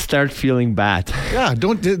 I just start feeling bad. Yeah,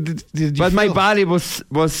 did you But my feel- body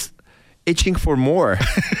was itching for more.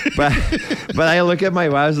 but I look at my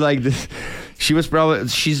wife like this. She was probably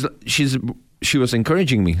she was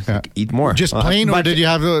encouraging me, like, eat more. Just plain, or But did you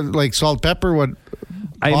have like salt, pepper? What?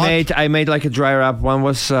 hot? I made like a dry wrap. One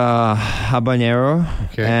was habanero,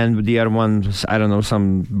 Okay. and the other one was, I don't know,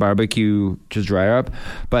 some barbecue, just dry wrap.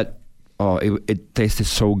 But it tasted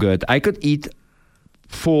so good. I could eat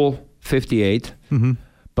full 58,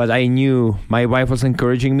 but I knew my wife was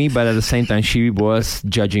encouraging me, but at the same time she was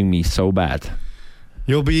judging me so bad.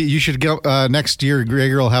 You should go next year.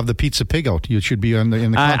 Gregor will have the pizza pig out. You should be in the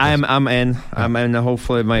contest. I'm in. I'm in.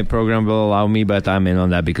 Hopefully my program will allow me, but I'm in on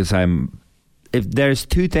that because if there's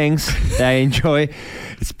two things that I enjoy,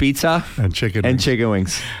 it's pizza And chicken and wings. chicken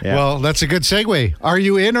wings. Yeah. Well, that's a good segue. Are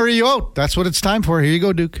you in or are you out? That's what it's time for. Here you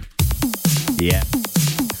go, Duke. yeah.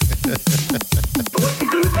 What's the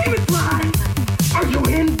good famous line? Are you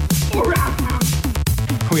in or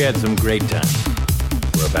out? We had some great times.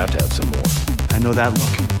 We're about to have some more. I know that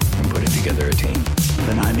look. I'm putting together a team.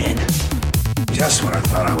 Then I'm in. Just when I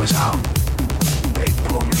thought I was out, they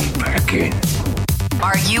pulled me back in.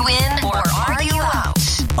 Are you in or are you out?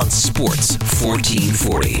 On Sports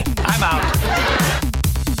 1440. I'm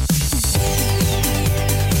out.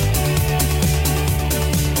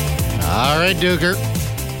 All right, Duker.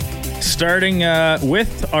 Starting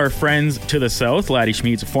with our friends to the south, Laddie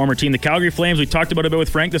Schmidt's former team, the Calgary Flames. We talked about it a bit with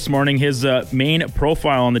Frank this morning. His main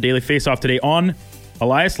profile on the Daily Faceoff today on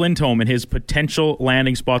Elias Lindholm and his potential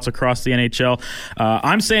landing spots across the NHL.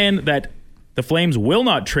 I'm saying that the Flames will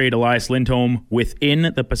not trade Elias Lindholm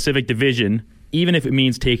within the Pacific Division, even if it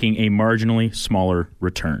means taking a marginally smaller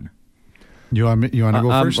return. You want to go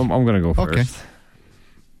first? I'm going to go first. Okay.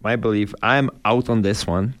 My belief, I'm out on this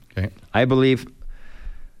one. Okay.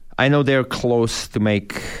 I know they're close to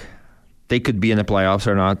they could be in the playoffs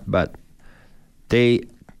or not, but they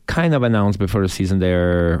kind of announced before the season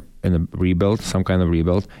they're in a rebuild, some kind of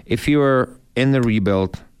rebuild. If you're in the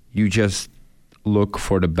rebuild, you just look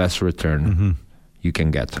for the best return you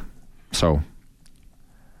can get. So,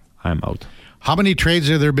 I'm out. How many trades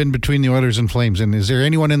have there been between the Oilers and Flames? And is there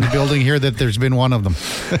anyone in the building here that there's been one of them?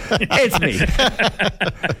 It's me.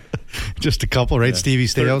 Just a couple, right? Stevie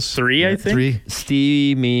Stais? Three, I think. Three.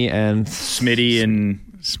 Stevie, me, and Smitty and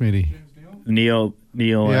Smitty. Neil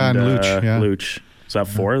Yeah, and Luch, yeah. Luch. Is that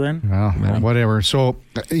four then? Well, whatever. So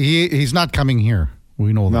he's not coming here.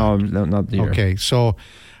 We know that. no, not here. Okay, so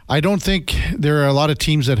I don't think there are a lot of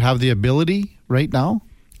teams that have the ability right now.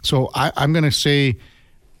 So I'm going to say,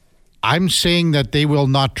 I'm saying that they will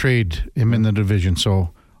not trade him in the division. So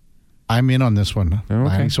I'm in on this one.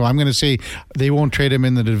 Okay. So I'm going to say they won't trade him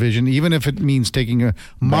in the division, even if it means taking a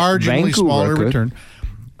marginally Vancouver smaller could. return.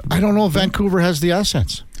 I don't know if Vancouver has the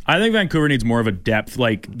assets. I think Vancouver needs more of a depth.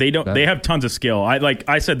 Like they have tons of skill.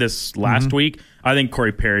 I said this last week. I think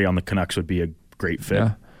Corey Perry on the Canucks would be a great fit.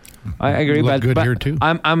 Yeah. I agree, Look but good here, too.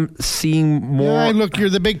 I'm seeing more. Yeah, look, you're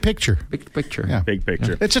the big picture. Big picture. Yeah. Big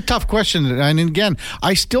picture. It's a tough question. And again,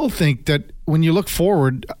 I still think that when you look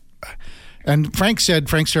forward, and Frank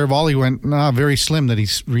Saravalli went, very slim that he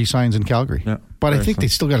re-signs in Calgary. Yeah, but I very think slim. they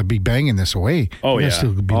still got to be banging this away. Oh, They yeah.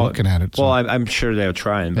 still be looking at it. So. Well, I'm sure they're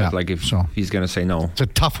trying, but Yeah, if so. he's going to say no. It's a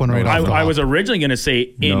tough one right off the I hop. was originally going to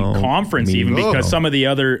say in No, conference me even neither. because some of the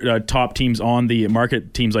other top teams on the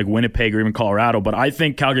market, teams like Winnipeg or even Colorado, but I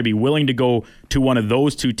think Calgary would be willing to go to one of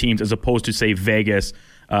those two teams as opposed to, say, Vegas,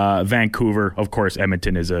 Vancouver. Of course,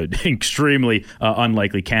 Edmonton is an extremely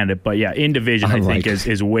unlikely candidate, but yeah, in division, I think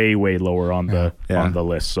is way, way lower on the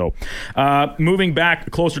list. So moving back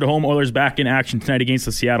closer to home, Oilers back in action tonight against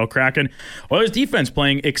the Seattle Kraken. Oilers defense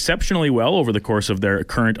playing exceptionally well over the course of their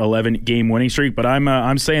current 11-game winning streak, but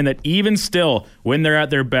I'm saying that even still, when they're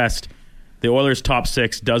at their best, the Oilers' top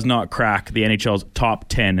 6 does not crack the NHL's top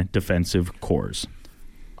 10 defensive cores.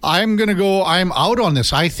 I'm out on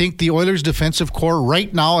this. I think the Oilers' defensive core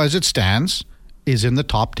right now, as it stands, is in the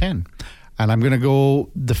top 10. And I'm going to go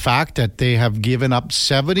the fact that they have given up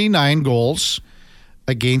 79 goals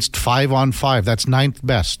against 5-on-5. That's 9th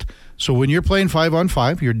best. So when you're playing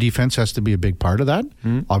 5-on-5, your defense has to be a big part of that.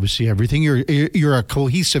 Obviously, everything. You're a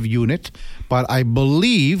cohesive unit. But I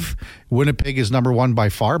believe Winnipeg is number 1 by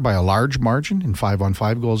far, by a large margin in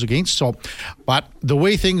 5-on-5 goals against. So, but the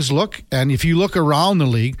way things look, and if you look around the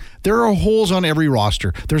league, there are holes on every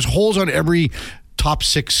roster. There's holes on every top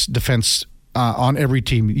 6 defense on every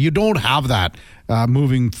team. You don't have that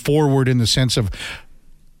moving forward in the sense of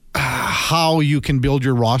how you can build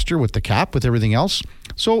your roster with the cap, with everything else.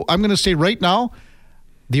 So I'm going to say right now,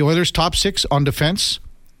 the Oilers' top 6 on defense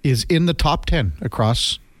is in the top 10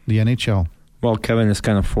 across the NHL. Well, Kevin is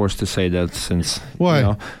kind of forced to say that since... Why? You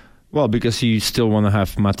know, well, because you still want to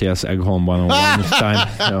have Matthias Ekholm one-on-one this time.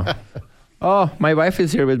 So. Oh, my wife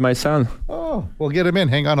is here with my son. Oh, well, get him in.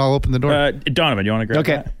 Hang on, I'll open the door. Donovan, you want to grab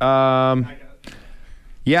that? Okay.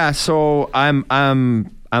 Yeah, so I'm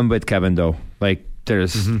with Kevin, though. Like,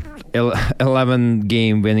 there's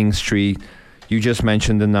 11-game winning streak. You just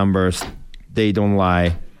mentioned the numbers. They don't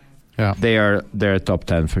lie. Yeah. They're top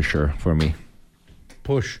 10 for sure for me.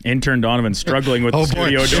 Push. Intern Donovan struggling with the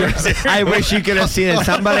studio doors. I wish you could have seen it.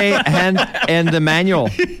 Somebody hand in the manual.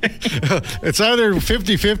 It's either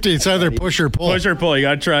 50-50. It's either push or pull. Push or pull. You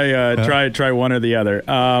got to try one or the other.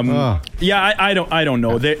 Yeah, I don't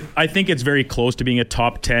know. I think it's very close to being a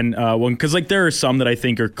top 10 one because like there are some that I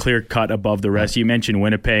think are clear cut above the rest. You mentioned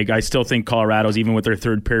Winnipeg. I still think Colorado's, even with their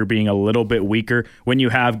third pair being a little bit weaker, when you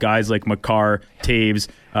have guys like Makar, Taves,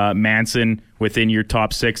 Manson within your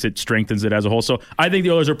top 6, it strengthens it as a whole. So I think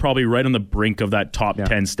the Oilers are probably right on the brink of that top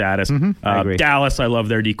 10 status. I agree. Dallas, I love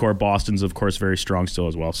their decor. Boston's, of course, very strong still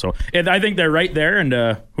as well. So I think they're right there, and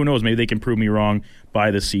who knows, maybe they can prove me wrong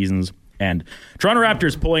by the season's end. Toronto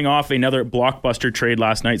Raptors pulling off another blockbuster trade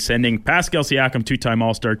last night, sending Pascal Siakam, 2-time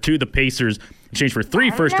All-Star, to the Pacers in exchange for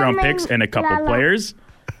 3 first-round picks and a couple players.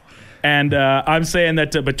 And I'm saying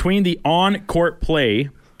that between the on-court play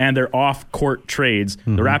and their off-court trades,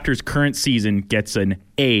 the Raptors' current season gets an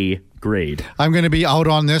A grade. I'm going to be out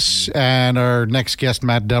on this, and our next guest,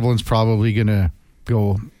 Matt Devlin's probably going to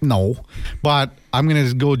go no. But I'm going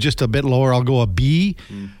to go just a bit lower. I'll go a B.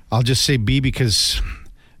 I'll just say B because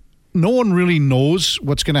no one really knows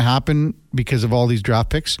what's going to happen because of all these draft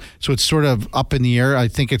picks. So it's sort of up in the air. I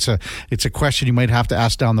think it's a question you might have to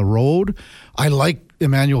ask down the road. I like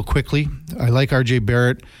Emmanuel Quickley. I like RJ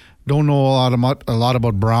Barrett. Don't know a lot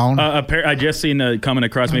about Brown. I just seen coming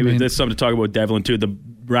across, maybe this is something to talk about Devlin too. The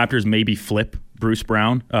Raptors maybe flip Bruce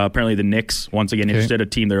Brown. Apparently the Knicks, once again, interested, a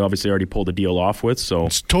team they're obviously already pulled a deal off with. So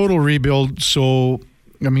it's total rebuild. So,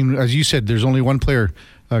 I mean, as you said, there's only one player,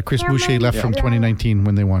 Chris Boucher, left from 2019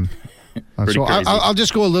 when they won. So I'll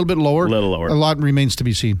just go a little bit lower. A little lower. A lot remains to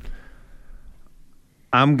be seen.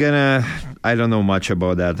 I don't know much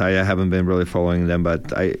about that. I haven't been really following them,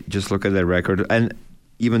 but I just look at their record. And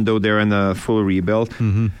even though they're in a full rebuild,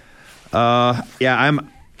 I'm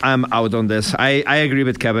out on this. I agree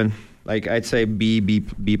with Kevin. Like I'd say B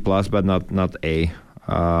plus, but not A.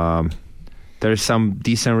 There's some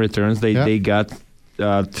decent returns they got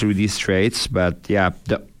through these trades, but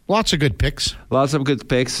lots of good picks.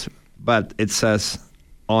 But it says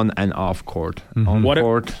on and off court. On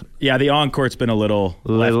court. The on court's been a little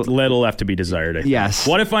left to be desired. I think. Yes.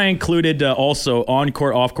 What if I included also on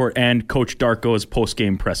court, off court, and Coach Darko's post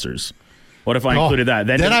game pressers? What if I included that?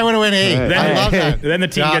 Then I would have went A. I love that. Then the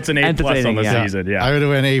team gets an A plus on the season. Yeah, I would have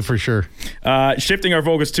went A for sure. Shifting our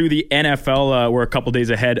focus to the NFL, we're a couple days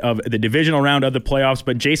ahead of the divisional round of the playoffs,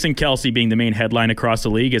 but Jason Kelce being the main headline across the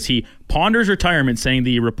league as he ponders retirement, saying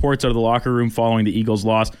the reports out of the locker room following the Eagles'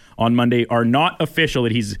 loss on Monday are not official,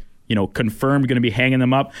 that he's confirmed going to be hanging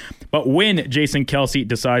them up. But when Jason Kelce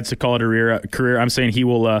decides to call it a career, I'm saying he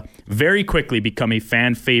will very quickly become a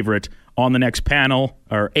fan favorite on the next panel,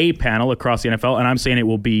 or a panel across the NFL, and I'm saying it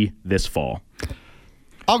will be this fall.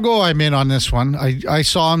 I'm in on this one. I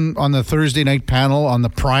saw him on the Thursday night panel on the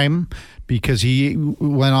Prime because he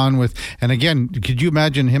went on with, and again, could you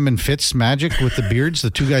imagine him and Fitz Magic with the beards, the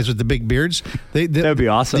two guys with the big beards? That'd be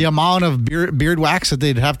awesome. The amount of beard wax that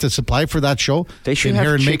they'd have to supply for that show. They should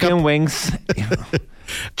have chicken wings.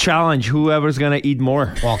 Challenge whoever's going to eat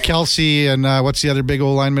more. Well, Kelce and what's the other big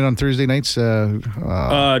old lineman on Thursday nights?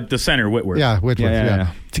 The center, Whitworth. Yeah, Whitworth.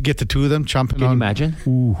 Yeah. To get the two of them chomping on. Can you imagine?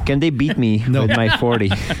 Ooh. Can they beat me with my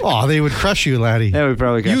 40? Oh, they would crush you, laddie. They would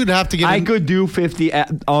probably crush. You'd have to get I could do 50.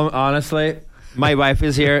 Honestly, my wife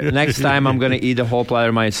is here. Next time, I'm going to eat a whole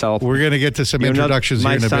platter myself. We're going to get to some introductions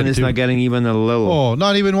here in a bit. My son is not getting even a little. Oh,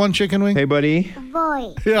 not even one chicken wing? Hey, buddy.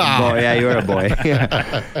 Boy. Yeah. Boy, yeah, you're a boy.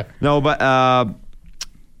 Yeah. No, but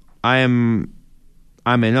I'm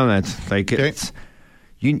in on it. Like it's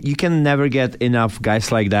you can never get enough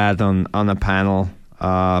guys like that on a panel.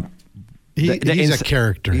 He's a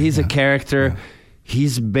character. He's a character. Yeah.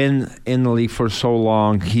 He's been in the league for so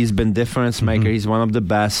long. He's been difference maker. He's one of the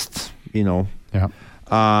best. Yeah.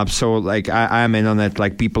 So like I'm in on it.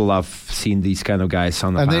 Like people love seeing these kind of guys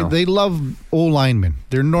on the panel. And they love O-linemen.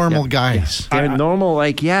 They're normal guys. Yeah. They're normal,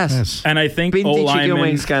 like yes. And I think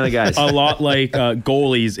O-linemen kind of guys. A lot like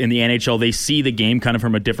goalies in the NHL, they see the game kind of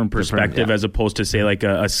from a different perspective as opposed to say like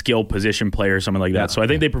a skill position player or something like that. So I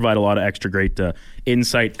think they provide a lot of extra great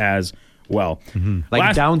insight as well.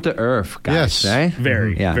 Like down to earth, guys. Yes. Eh?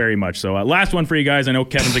 Very much so. Last one for you guys. I know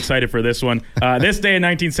Kevin's excited for this one. This day in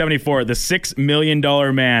 1974, The $6 Million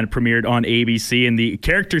Man premiered on ABC, and the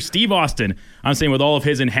character Steve Austin, I'm saying with all of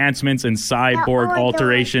his enhancements and cyborg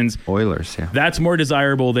alterations, Oilers, yeah. that's more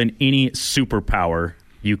desirable than any superpower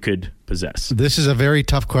you could possess. This is a very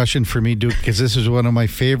tough question for me, Duke, because this is one of my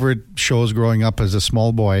favorite shows growing up as a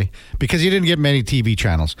small boy, because you didn't get many TV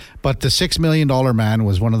channels. But The $6 Million Man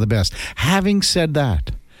was one of the best. Having said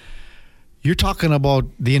that, you're talking about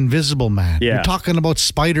the Invisible Man. Yeah. You're talking about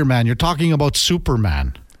Spider-Man. You're talking about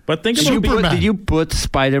Superman. But think Did about you put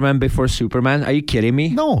Spider-Man before Superman? Are you kidding me?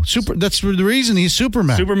 No, that's the reason he's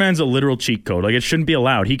Superman. Superman's a literal cheat code. Like, it shouldn't be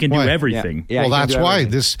allowed. He can do Why? everything. Yeah, well, that's why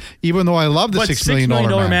this. Even though I love the But $6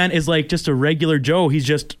 million Man is like just a regular Joe. He's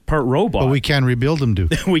just part robot. but we can rebuild him,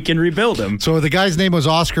 Duke. We can rebuild him. So the guy's name was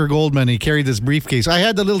Oscar Goldman. He carried this briefcase. I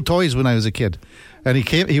had the little toys when I was a kid. And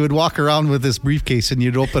he would walk around with this briefcase, and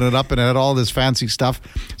you'd open it up, and it had all this fancy stuff.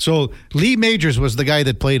 So Lee Majors was the guy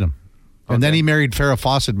that played him. And then he married Farrah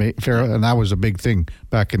Fawcett, and that was a big thing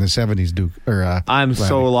back in the 70s, Duke. I'm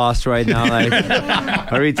so lost right now. Like,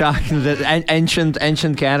 are we talking ancient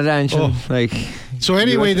Canada? So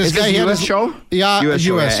anyway, this guy had US show? Yeah, US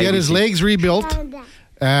show, US. He had his legs rebuilt.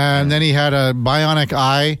 And then he had a bionic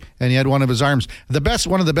eye, and he had one of his arms.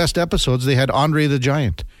 One of the best episodes, they had Andre the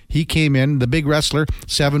Giant. He came in, the big wrestler,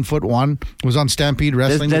 7'1", was on Stampede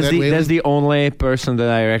Wrestling. That's the only person that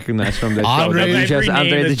I recognize from the show. Andre the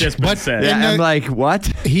Giant. But said. Yeah, I'm like, what?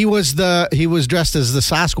 He was dressed as the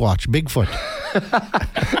Sasquatch, Bigfoot.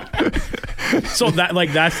 So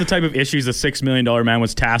that's the type of issues the $6 Million Man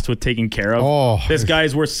was tasked with taking care of. Oh, this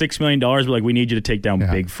guy's worth $6 million, but like, we need you to take down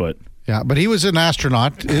Bigfoot. Yeah, but he was an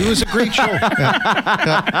astronaut. It was a great show.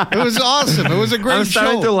 Yeah. It was awesome. It was a great show. I'm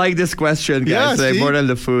starting to like this question, guys, more than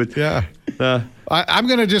the food. Yeah. I'm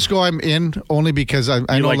going to just go I'm in only because I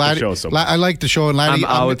know like Laddie, the show so much. I like the show. And Laddie,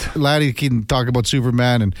 I'm out. Laddie can talk about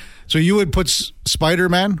Superman. And so you would put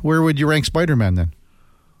Spider-Man? Where would you rank Spider-Man then?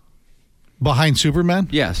 Behind Superman?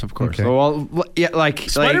 Yes, of course. Okay. Well, yeah,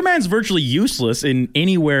 Spider-Man's virtually useless in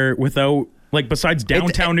anywhere without... Like, besides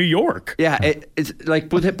downtown New York. Yeah, it's like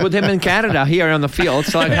put him in Canada here on the field.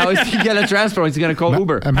 So like, how is he going to transport? He's going to call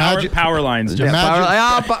Uber. Power lines. Just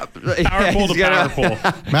Power pole to power pole.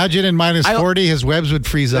 Imagine in minus 40, his webs would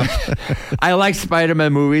freeze up. I like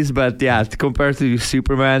Spider-Man movies, but yeah, compared to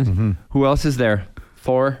Superman, who else is there?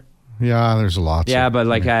 Thor? Yeah, there's a lot. Yeah, but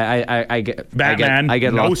like I get Batman. I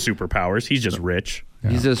get no lost. superpowers. He's just rich. Yeah.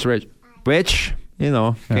 He's just rich. Which...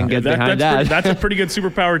 can get behind that. That's a pretty good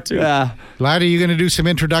superpower, too. Yeah. Laddie, you going to do some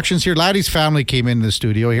introductions here? Laddie's family came in the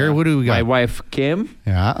studio here. What do we got? My wife, Kim.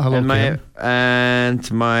 Yeah, hello, and Kim.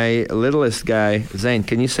 And my littlest guy, Zane.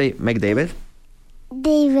 Can you say McDavid?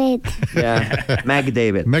 David. Yeah,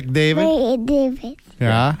 McDavid. McDavid? David.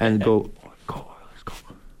 Yeah. And go Oilers, go.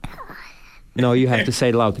 No, you have to say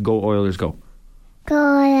it loud. Go Oilers, go.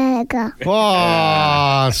 Go.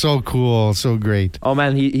 Oh, so cool. So great. Oh,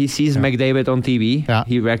 man, he sees McDavid on TV. Yeah.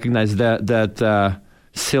 He recognized that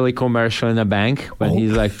silly commercial in a bank when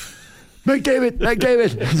he's like, McDavid.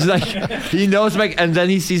 It's like, he knows and then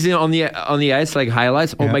he sees him on the ice, like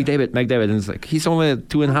highlights. Oh, McDavid. And it's like, he's only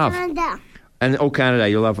 2.5. Canada. And Oh Canada,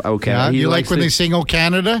 you love Oh Canada. Yeah, you like when they sing Oh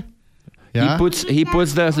Canada? Yeah. He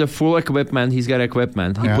puts the full equipment. He's got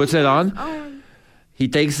equipment. He puts it on. He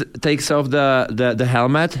takes off the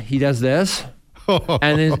helmet. He does this,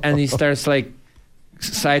 and he starts like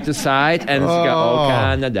side to side, and it's Oh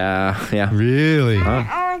Canada. Yeah. Really?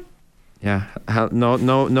 Yeah.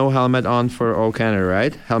 No helmet on for Oh Canada,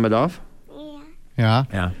 right? Helmet off. Yeah.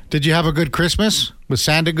 Yeah. Did you have a good Christmas? Was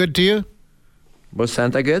Santa good to you? Was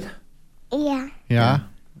Santa good? Yeah. Yeah.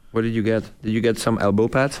 What did you get? Did you get some elbow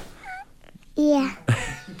pads? Yeah.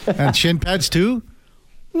 And shin pads too?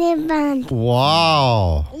 Ribbon.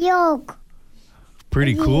 Wow. Yoke.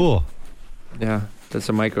 Pretty cool. Yeah, that's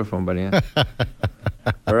a microphone, buddy. Yeah.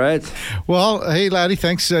 All right. Well, hey, Laddie,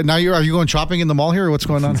 thanks. Now are you going shopping in the mall here, or what's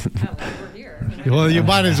going on? We're here. Well, you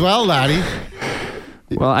might as well, Laddie.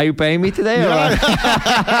 Well, are you paying me today?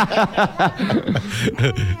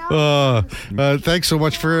 Thanks so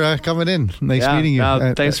much for coming in. Nice meeting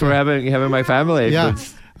you. Thanks for having my family. Yeah.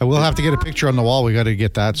 We'll have to get a picture on the wall. We got to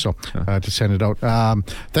get that, so to send it out.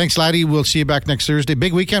 Thanks, Laddie. We'll see you back next Thursday.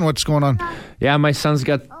 Big weekend. What's going on? Yeah, my son's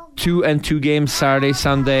got 2 games Saturday,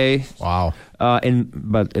 Sunday. Wow. In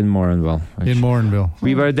Morinville. In Morinville.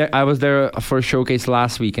 We were there. I was there for a showcase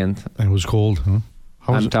last weekend. And it was cold, huh?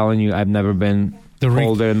 I'm telling you, I've never been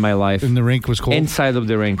colder in my life. And the rink was cold? Inside of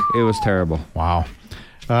the rink, it was terrible. Wow.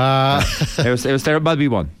 It was terrible, but we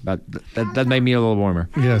won. But that made me a little warmer.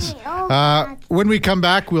 Yes. When we come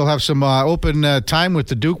back, we'll have some open time with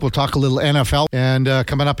the Duke. We'll talk a little NFL. And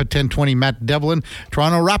coming up at 10:20, Matt Devlin,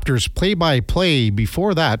 Toronto Raptors play-by-play.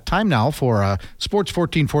 Before that, time now for Sports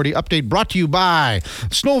 1440 update brought to you by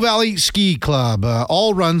Snow Valley Ski Club.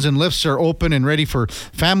 All runs and lifts are open and ready for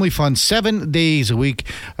family fun 7 days a week.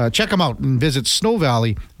 Check them out and visit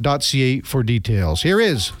snowvalley.ca for details. Here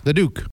is the Duke.